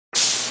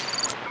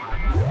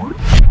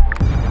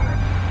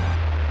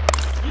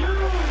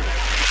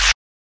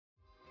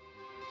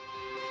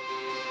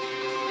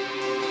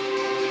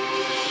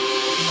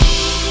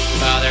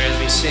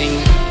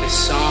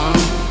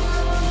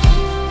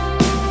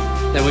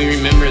we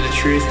remember the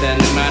truth that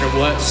no matter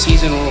what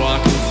season we're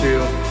walking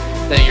through,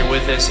 that you're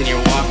with us and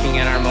you're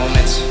walking in our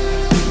moments.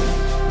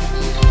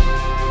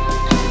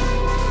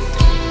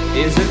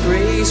 There's a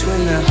grace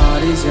when the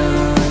heart is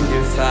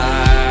under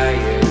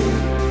fire,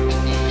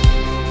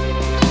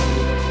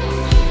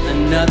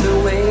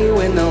 another way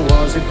when the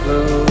walls are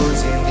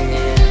closing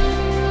in.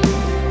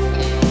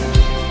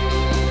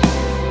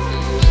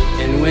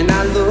 And when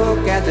I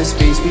look at the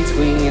space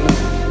between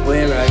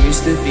where I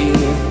used to be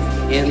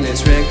in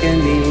this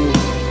reckoning,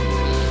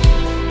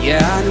 yeah,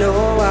 I know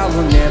I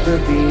will never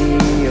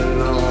be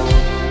alone.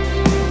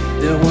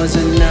 There was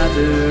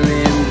another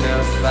in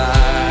the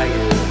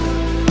fire,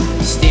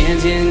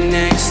 standing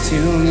next to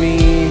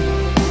me.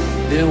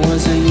 There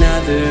was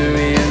another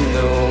in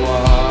the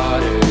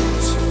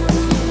waters,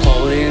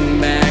 holding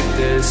back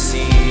the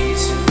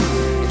seas.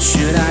 And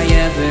should I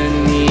ever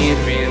need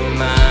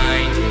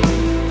reminding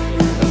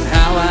of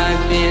how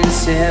I've been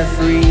set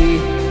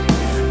free,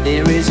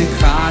 there is a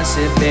cross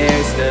that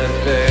bears the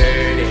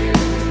burden.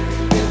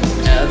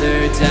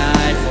 Another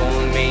died for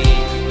me.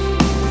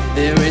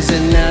 There is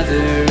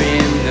another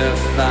in the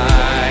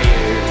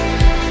fire.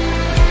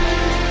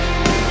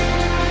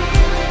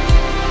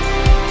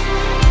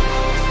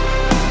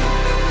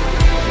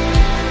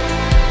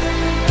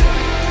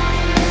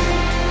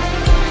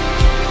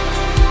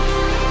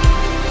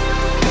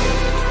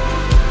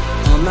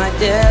 On my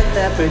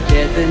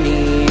deathbed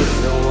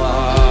beneath the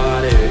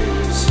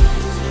waters,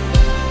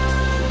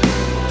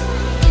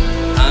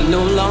 I'm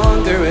no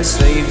longer a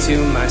slave to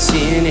my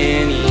sin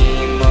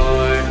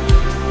anymore.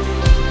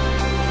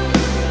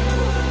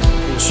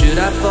 And should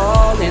I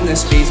fall in the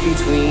space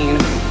between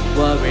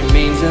what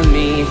remains of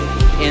me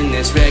in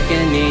this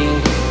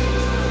reckoning,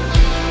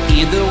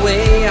 either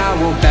way I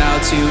will bow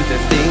to the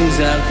things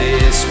of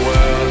this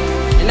world.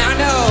 And I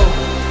know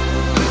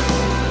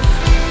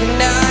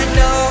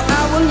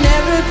I will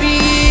never be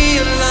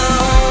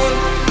alone.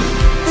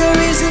 There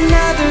is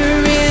another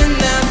in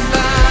the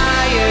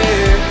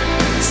fire,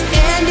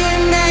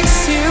 standing next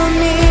to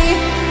me.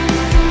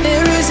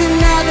 There is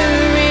another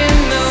in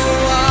the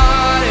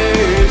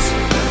waters,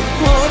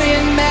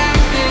 holding back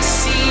the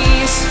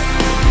seas.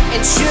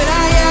 And should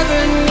I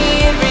ever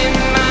need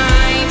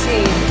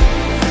reminding,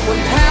 when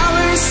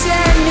power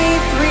set me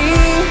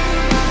free,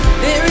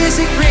 there is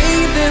a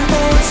grave that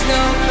holds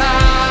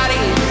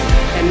nobody,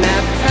 and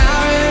that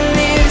power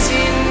lives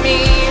in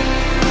me.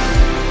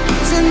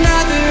 There's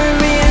another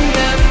in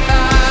the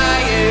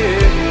fire.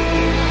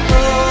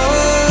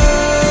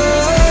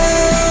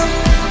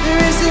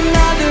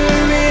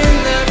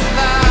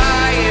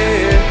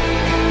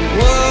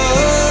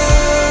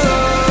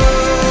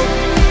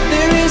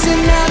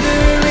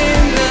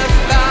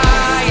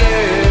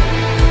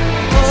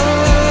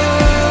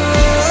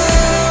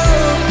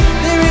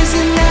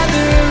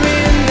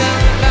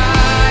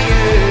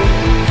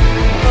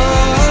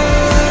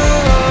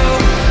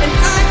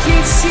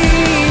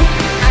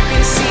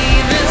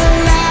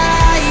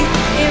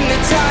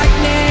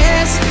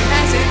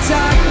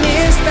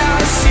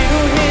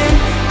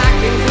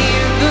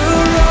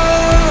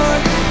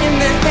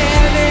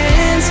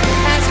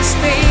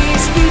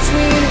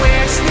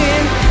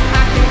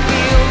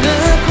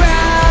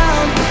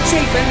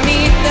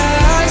 Beneath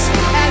us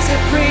as the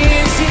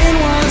prison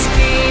walls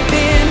cave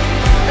in,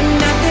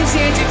 nothing's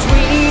in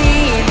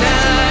between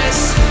us.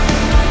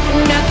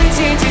 Nothing's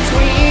in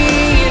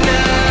between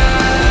us.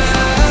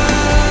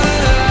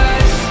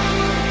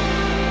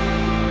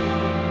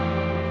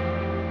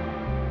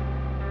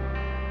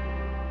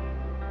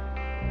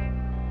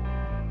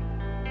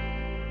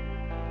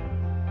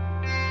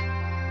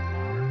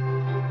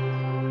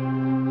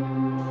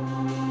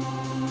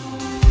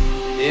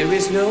 There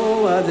is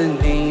no other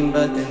name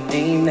but the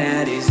name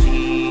that is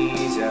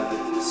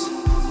Jesus.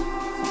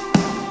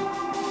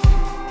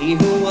 He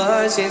who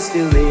was and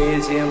still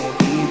is and will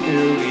be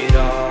through it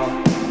all.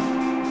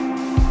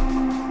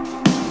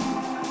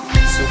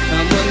 So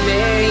come one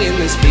day in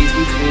the space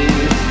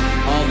between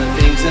all the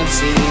things I've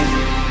seen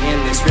in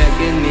this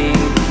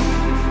reckoning,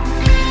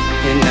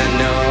 and I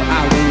know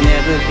I will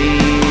never be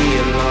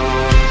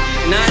alone.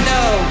 And I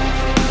know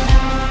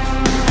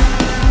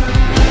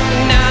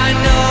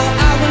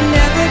I will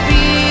never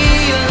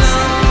be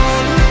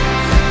alone.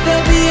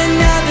 There'll be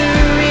another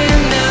in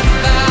the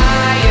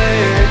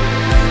fire,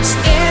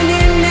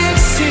 standing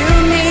next to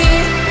me.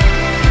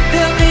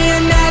 There'll be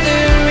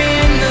another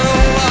in the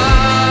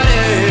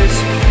waters,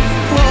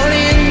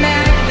 holding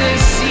back the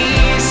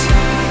seas.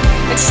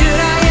 And should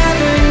I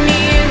ever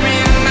need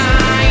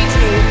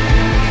reminding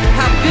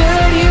how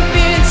good you've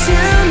been to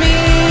me,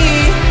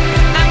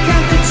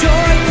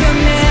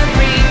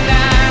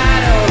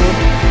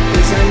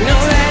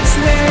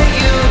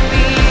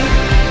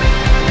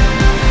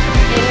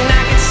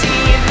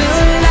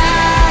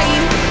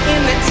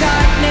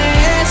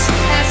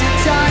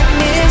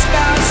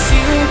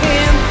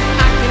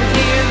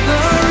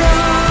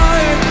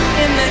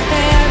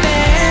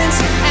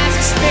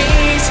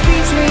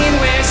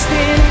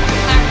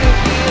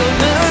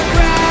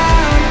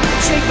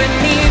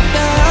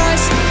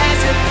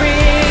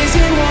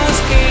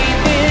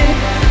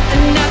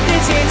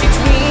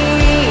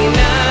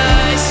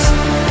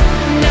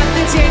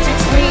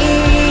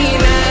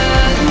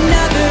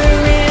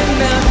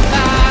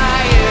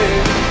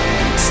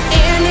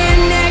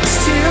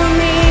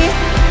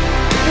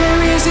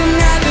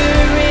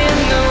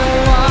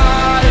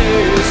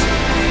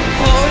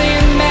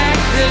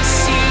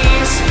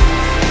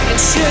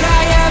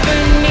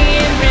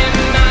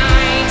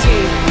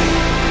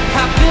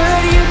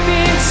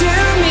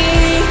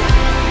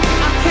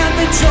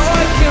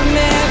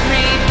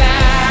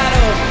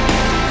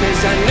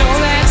 'cause I know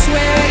that's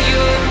where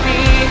you'll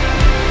be.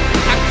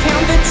 I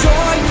count the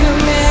joy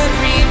come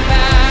every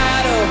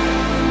battle,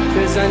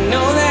 'cause I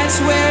know that's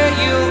where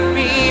you'll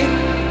be.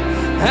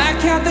 I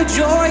count the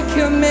joy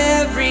come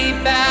every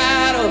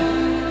battle,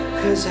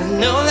 'cause I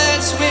know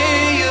that's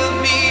where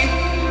you'll be.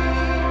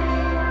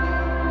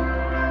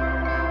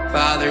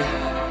 Father,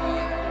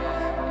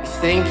 we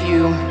thank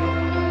you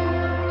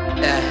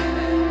that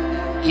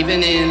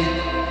even in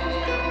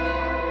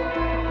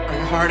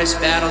our hardest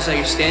battles, that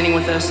you're standing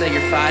with us, that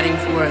you're fighting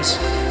for us,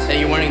 that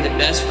you're wanting the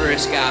best for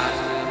us, God,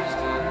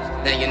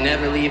 that you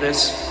never leave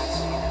us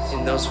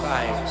in those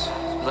fires.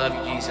 Love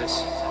you,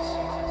 Jesus.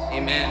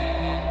 Amen.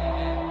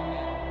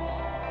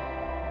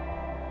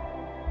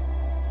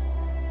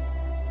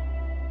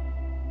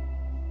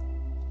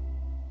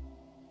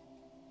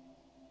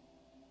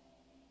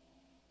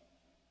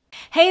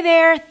 Hey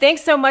there,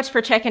 thanks so much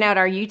for checking out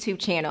our YouTube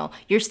channel.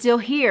 You're still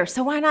here,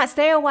 so why not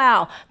stay a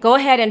while? Go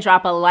ahead and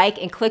drop a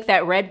like and click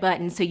that red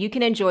button so you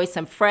can enjoy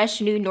some fresh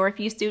new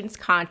Northview Students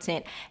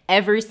content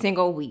every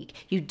single week.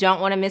 You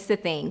don't want to miss a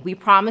thing. We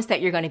promise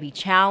that you're going to be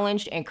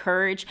challenged,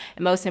 encouraged,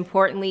 and most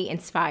importantly,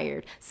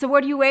 inspired. So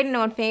what are you waiting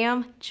on,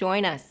 fam?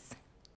 Join us.